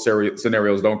if those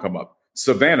scenarios don't come up?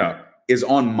 Savannah is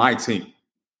on my team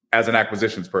as an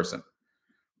acquisitions person.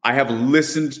 I have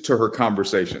listened to her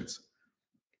conversations.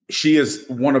 She is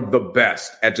one of the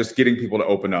best at just getting people to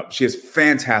open up. She has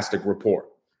fantastic rapport.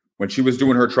 When she was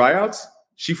doing her tryouts,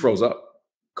 she froze up,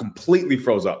 completely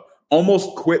froze up,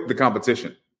 almost quit the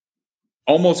competition,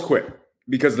 almost quit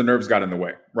because the nerves got in the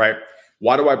way, right?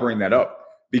 Why do I bring that up?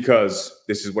 Because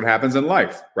this is what happens in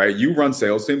life, right? You run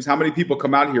sales teams. How many people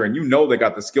come out here and you know they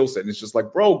got the skill set, and it's just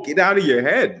like, bro, get out of your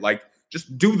head. Like,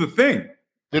 just do the thing.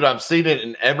 Dude, I've seen it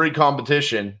in every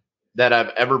competition that I've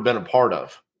ever been a part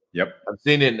of. Yep. I've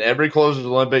seen it in every Closers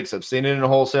Olympics. I've seen it in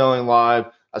Wholesaling Live.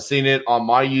 I've seen it on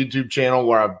my YouTube channel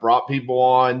where I've brought people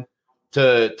on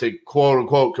to quote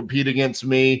unquote compete against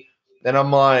me. And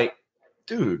I'm like,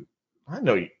 dude, I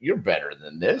know you're better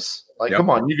than this. Like, come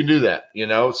on, you can do that, you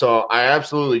know? So I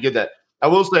absolutely get that. I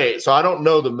will say, so I don't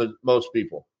know most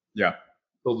people. Yeah.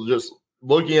 So just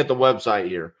looking at the website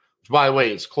here, which by the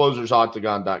way, it's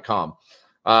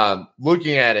closersoctagon.com.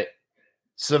 Looking at it,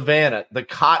 Savannah, the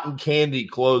cotton candy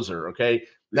closer. Okay.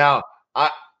 Now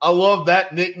I love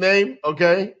that nickname.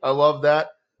 Okay. I love that.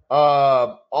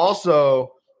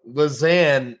 Also,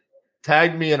 Lizanne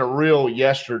tagged me in a reel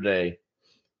yesterday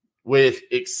with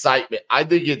excitement. I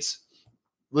think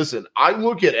listen, I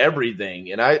look at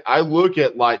everything, and I look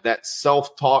at like that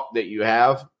self-talk that you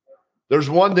have. There's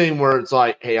one thing where it's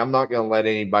like, hey, I'm not going to let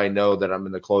anybody know that I'm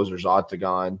in the Closers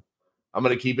Octagon. I'm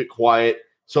going to keep it quiet.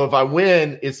 So if I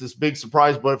win, it's this big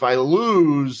surprise. But if I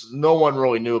lose, no one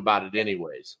really knew about it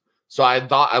anyways. So I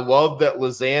love that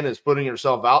Lizanne is putting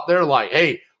herself out there like,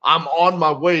 hey, I'm on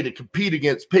my way to compete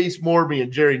against Pace Morby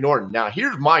and Jerry Norton. Now,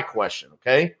 here's my question,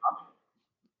 okay?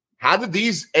 How did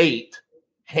these 8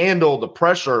 handle the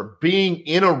pressure of being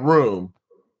in a room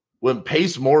when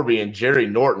Pace Morby and Jerry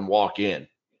Norton walk in?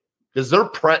 Because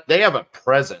they have a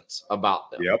presence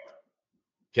about them. Yep.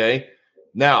 Okay.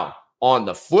 Now, on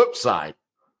the flip side,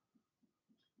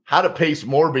 how did Pace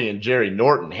Morby and Jerry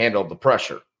Norton handle the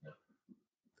pressure?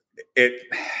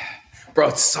 Bro,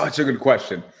 it's such a good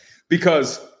question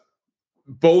because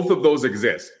both of those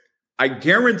exist. I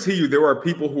guarantee you there are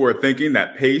people who are thinking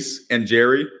that Pace and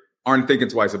Jerry aren't thinking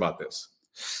twice about this.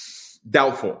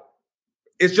 Doubtful.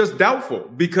 It's just doubtful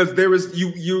because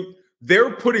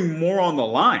they're putting more on the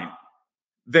line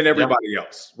than everybody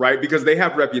else, right? Because they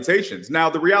have reputations. Now,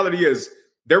 the reality is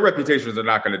their reputations are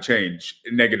not going to change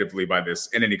negatively by this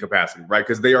in any capacity, right?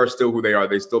 Because they are still who they are.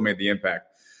 They still made the impact.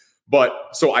 But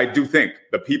so I do think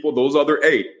the people, those other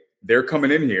 8, they're coming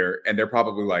in here and they're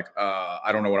probably like,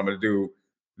 I don't know what I'm going to do.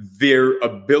 Their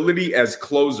ability as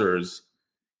closers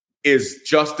is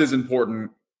just as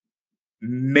important,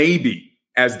 maybe,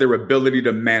 as their ability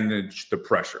to manage the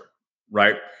pressure,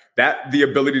 right? That the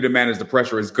ability to manage the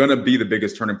pressure is going to be the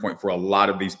biggest turning point for a lot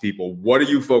of these people. What are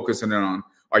you focusing on?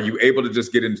 Are you able to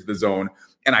just get into the zone?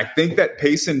 And I think that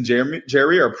Pace and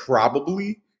Jerry are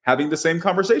probably having the same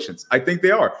conversations. I think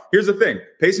they are. Here's the thing.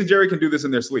 Pace and Jerry can do this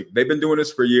in their sleep. They've been doing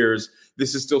this for years.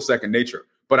 This is still second nature.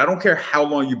 But I don't care how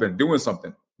long you've been doing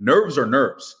something. Nerves are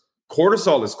nerves.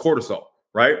 Cortisol is cortisol,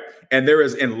 right? And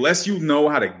unless you know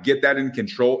how to get that in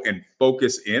control and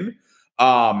focus in,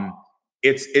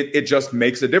 it just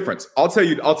makes a difference. I'll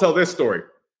tell this story.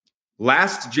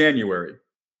 Last January,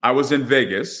 I was in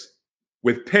Vegas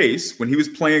with Pace when he was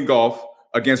playing golf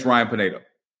against Ryan Pineda,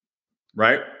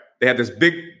 right? They had this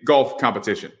big golf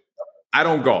competition. I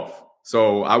don't golf.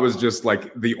 So I was just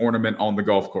like the ornament on the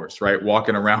golf course, right?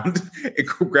 Walking around and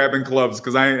grabbing clubs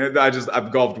because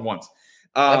I've golfed once.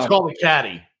 That's called a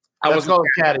caddy. That's called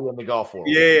a caddy in the golf world.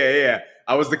 Yeah.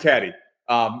 I was the caddy.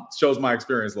 Shows my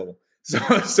experience level.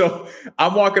 So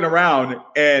I'm walking around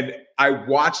and I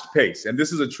watched Pace, and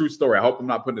this is a true story. I hope I'm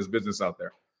not putting his business out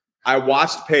there. I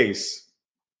watched Pace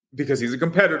because he's a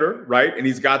competitor, right? And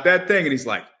he's got that thing, and he's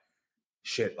like,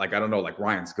 shit, like, I don't know, like,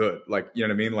 Ryan's good. Like, you know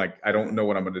what I mean? Like, I don't know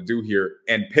what I'm going to do here.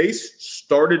 And Pace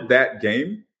started that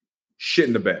game shit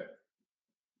in the bed.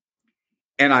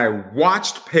 And I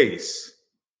watched Pace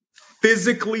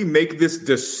physically make this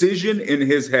decision in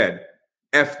his head.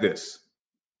 F this.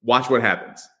 Watch what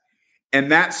happens.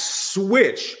 And that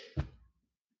switch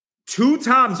 2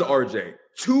 times, RJ,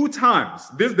 2 times.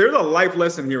 There's a life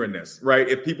lesson here in this, right?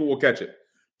 If people will catch it.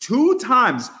 2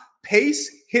 times Pace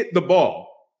hit the ball,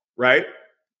 right?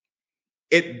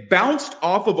 It bounced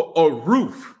off of a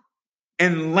roof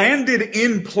and landed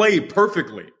in play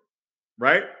perfectly,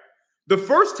 right? The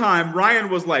first time, Ryan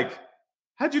was like,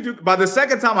 how'd you do? By the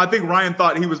second time, I think Ryan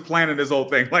thought he was planning this whole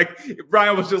thing. Like,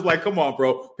 Ryan was just like, come on,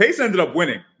 bro. Pace ended up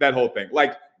winning that whole thing.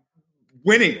 Like,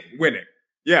 winning.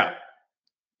 Yeah.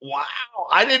 Wow.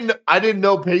 I didn't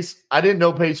know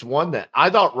Pace won that. I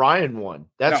thought Ryan won.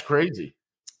 That's crazy.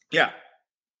 Yeah.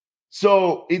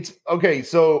 So it's okay.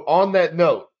 So on that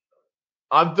note,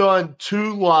 I've done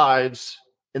 2 lives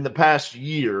in the past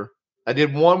year. I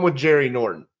did one with Jerry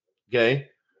Norton, okay,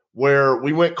 where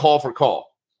we went call for call.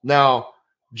 Now,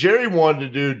 Jerry wanted to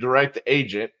do direct to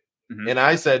agent, and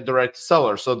I said direct to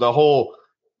seller. So the whole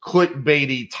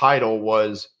clickbaity title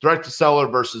was direct to seller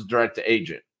versus direct to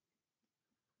agent.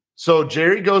 So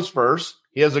Jerry goes first.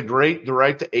 He has a great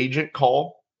direct to agent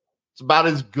call. It's about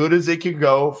as good as it can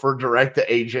go for direct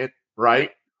to agent,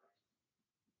 right?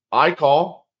 I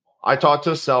call. I talk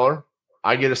to a seller.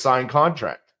 I get a signed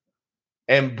contract.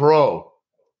 And bro,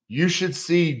 you should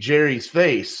see Jerry's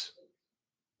face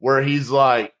where he's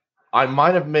like, I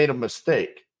might have made a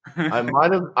mistake.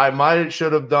 I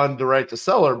should have done direct to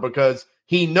seller because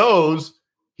he knows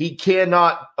he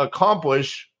cannot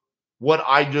accomplish what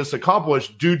I just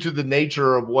accomplished due to the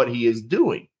nature of what he is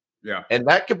doing. Yeah. And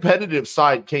that competitive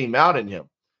side came out in him.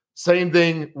 Same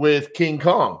thing with King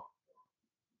Kong.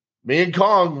 Me and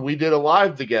Kong, we did a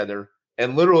live together,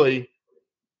 and literally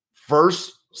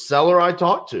first seller I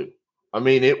talked to. I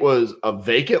mean, it was a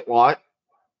vacant lot.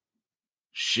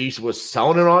 She was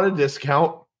selling it on a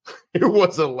discount. It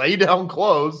was a lay down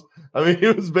close. I mean,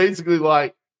 it was basically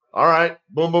like, all right,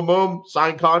 boom, boom, boom,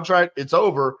 sign contract, it's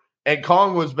over. And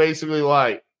Kong was basically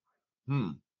like,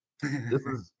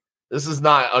 this is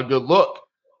not a good look.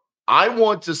 I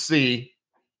want to see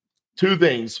 2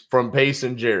 things from Pace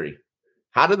and Jerry.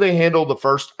 How do they handle the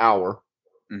first hour?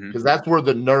 Because that's where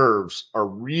the nerves are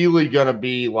really going to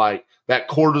be, like that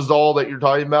cortisol that you're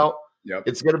talking about. Yep.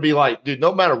 It's going to be like, dude,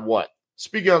 no matter what,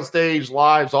 speaking on stage,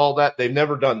 lives, all that, they've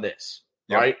never done this,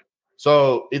 right?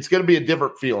 So it's going to be a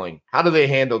different feeling. How do they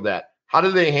handle that? How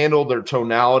do they handle their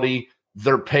tonality,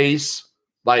 their pace,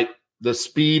 like the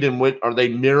speed in which are they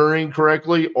mirroring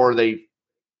correctly, or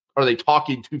are they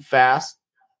talking too fast?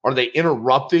 Are they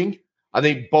interrupting? I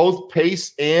think both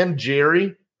Pace and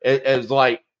Jerry, as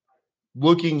like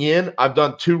looking in, I've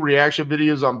done 2 reaction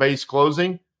videos on base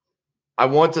closing. I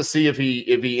want to see if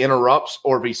he interrupts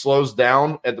or if he slows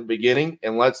down at the beginning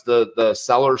and lets the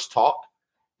sellers talk.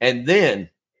 And then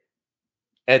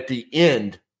at the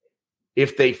end,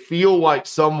 if they feel like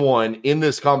someone in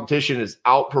this competition is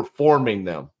outperforming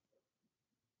them,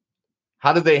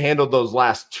 how do they handle those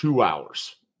last 2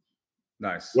 hours?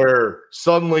 Nice. Where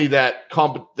suddenly that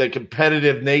the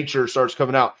competitive nature starts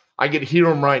coming out. I can hear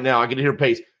him right now. I can hear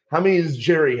Pace. How many does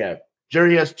Jerry have?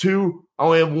 Jerry has 2. I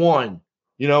only have 1.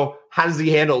 You know, how does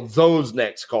he handle those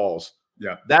next calls?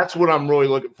 Yeah. That's what I'm really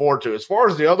looking forward to. As far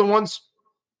as the other ones,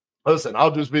 listen,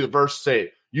 I'll just be the first to say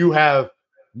it. You have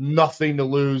nothing to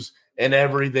lose and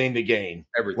everything to gain.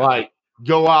 Everything. Like,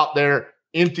 go out there,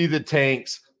 empty the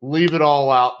tanks, leave it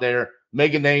all out there,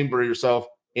 make a name for yourself,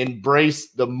 embrace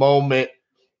the moment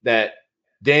that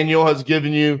Daniel has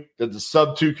given you, that the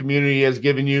sub 2 community has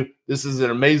given you. This is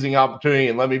an amazing opportunity,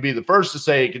 and let me be the first to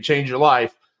say it could change your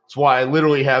life. That's why I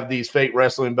literally have these fake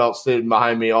wrestling belts sitting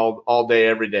behind me all day,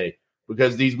 every day,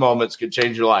 because these moments could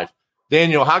change your life.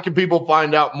 Daniel, how can people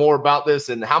find out more about this,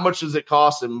 and how much does it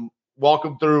cost, and walk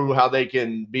them through how they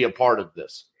can be a part of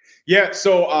this? Yeah,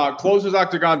 so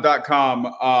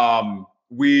closersoctagon.com,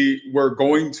 we were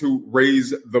going to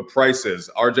raise the prices.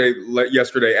 RJ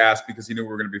yesterday asked, because he knew we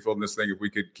were going to be filming this thing, if we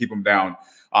could keep them down.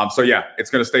 So yeah, it's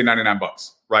going to stay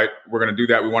 $99, right? We're going to do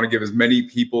that. We want to give as many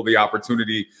people the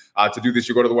opportunity to do this.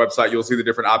 You go to the website, you'll see the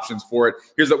different options for it.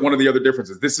 Here's one of the other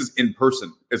differences. This is in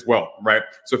person as well, right?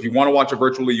 So if you want to watch it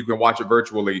virtually, you can watch it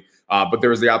virtually. But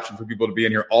there is the option for people to be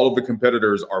in here. All of the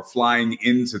competitors are flying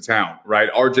into town, right?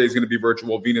 RJ is going to be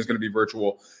virtual. Vina is going to be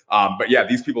virtual. But yeah,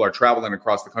 these people are traveling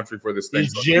across the country for this thing.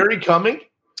 Is Jerry coming?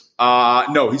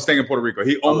 No, he's staying in Puerto Rico.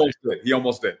 He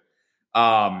almost did.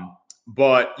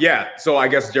 But yeah, so I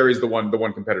guess Jerry's the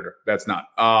one competitor that's not.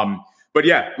 But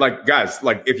yeah, like guys,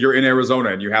 like if you're in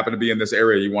Arizona and you happen to be in this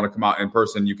area, you want to come out in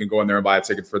person, you can go in there and buy a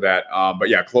ticket for that. But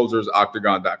yeah,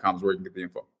 closersoctagon.com is where you can get the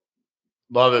info.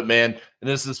 Love it, man. And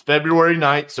this is February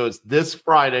 9th, so it's this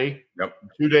Friday. Yep.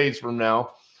 2 days from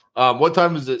now. What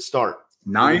time does it start?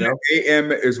 9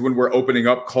 a.m. is when we're opening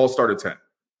up. Call start at 10.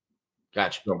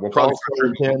 Gotcha. So we'll probably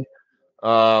start at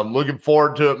 10. Looking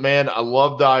forward to it, man. I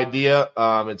love the idea.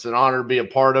 It's an honor to be a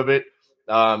part of it.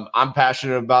 I'm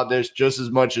passionate about this just as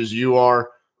much as you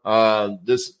are.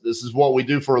 This is what we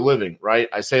do for a living, right?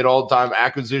 I say it all the time.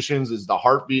 Acquisitions is the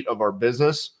heartbeat of our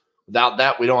business. Without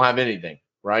that, we don't have anything,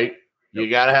 right? Yep. You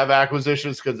got to have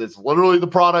acquisitions because it's literally the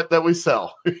product that we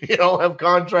sell. You don't have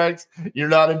contracts, you're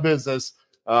not in business.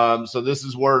 So this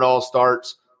is where it all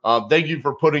starts. Thank you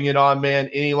for putting it on, man.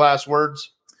 Any last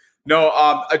words? No,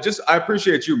 I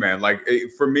appreciate you, man. Like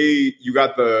for me, you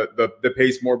got the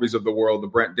Pace Morbys of the world, the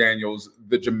Brent Daniels,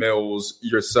 the Jamils,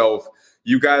 yourself.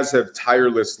 You guys have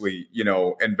tirelessly,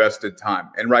 invested time.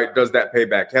 And right, does that pay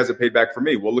back? Has it paid back for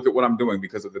me? Well, look at what I'm doing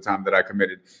because of the time that I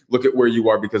committed. Look at where you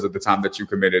are because of the time that you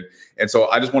committed. And so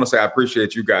I just want to say I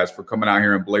appreciate you guys for coming out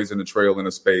here and blazing a trail in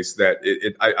a space that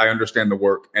I understand the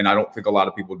work, and I don't think a lot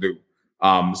of people do.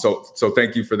 So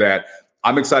thank you for that.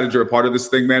 I'm excited you're a part of this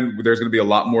thing, man. There's going to be a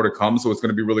lot more to come. So it's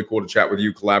going to be really cool to chat with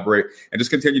you, collaborate, and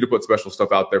just continue to put special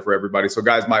stuff out there for everybody. So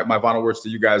guys, my final words to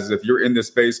you guys is if you're in this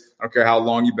space, I don't care how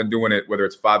long you've been doing it, whether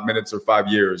it's 5 minutes or 5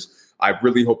 years, I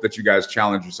really hope that you guys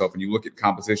challenge yourself and you look at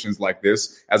competitions like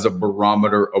this as a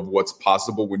barometer of what's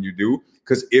possible when you do.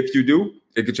 Because if you do,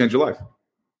 it could change your life.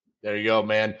 There you go,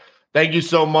 man. Thank you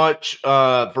so much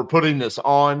for putting this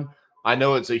on. I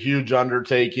know it's a huge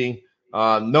undertaking.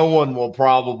 No one will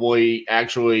probably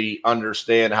actually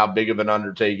understand how big of an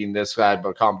undertaking this type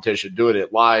of competition, doing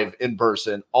it live, in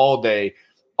person, all day,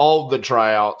 all the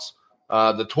tryouts,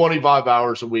 the 25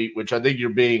 hours a week, which I think you're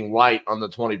being light on the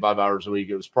 25 hours a week.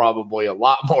 It was probably a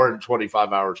lot more than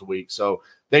 25 hours a week. So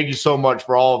thank you so much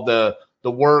for all of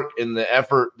the work and the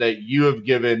effort that you have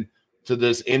given to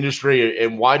this industry.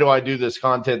 And why do I do this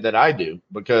content that I do?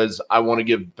 Because I want to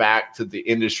give back to the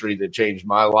industry that changed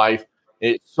my life.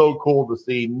 It's so cool to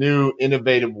see new,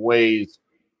 innovative ways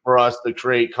for us to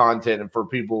create content and for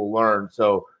people to learn.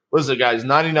 So listen, guys,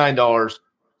 $99.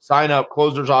 Sign up,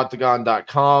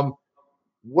 closersoctagon.com.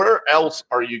 Where else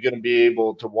are you going to be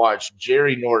able to watch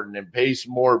Jerry Norton and Pace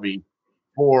Morby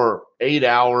for 8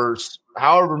 hours,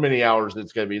 however many hours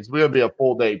it's going to be? It's going to be a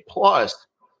full day, plus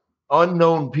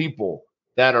unknown people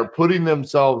that are putting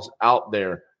themselves out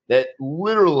there that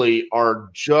literally are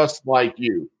just like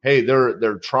you. Hey,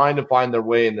 they're trying to find their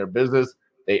way in their business.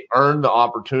 They earned the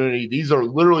opportunity. These are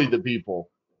literally the people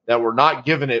that were not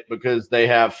given it because they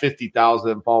have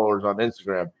 50,000 followers on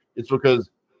Instagram. It's because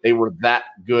they were that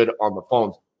good on the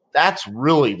phones. That's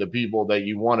really the people that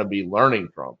you want to be learning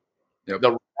from. Yep.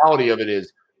 The reality of it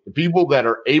is the people that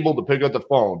are able to pick up the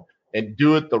phone and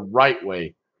do it the right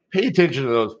way. Pay attention to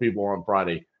those people on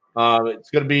Friday. It's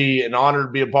going to be an honor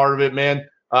to be a part of it, man.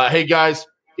 Hey, guys,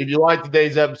 if you like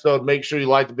today's episode, make sure you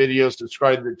like the video,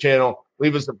 subscribe to the channel,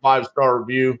 leave us a 5-star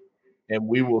review, and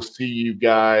we will see you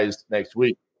guys next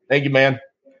week. Thank you, man.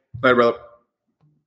 Bye, brother.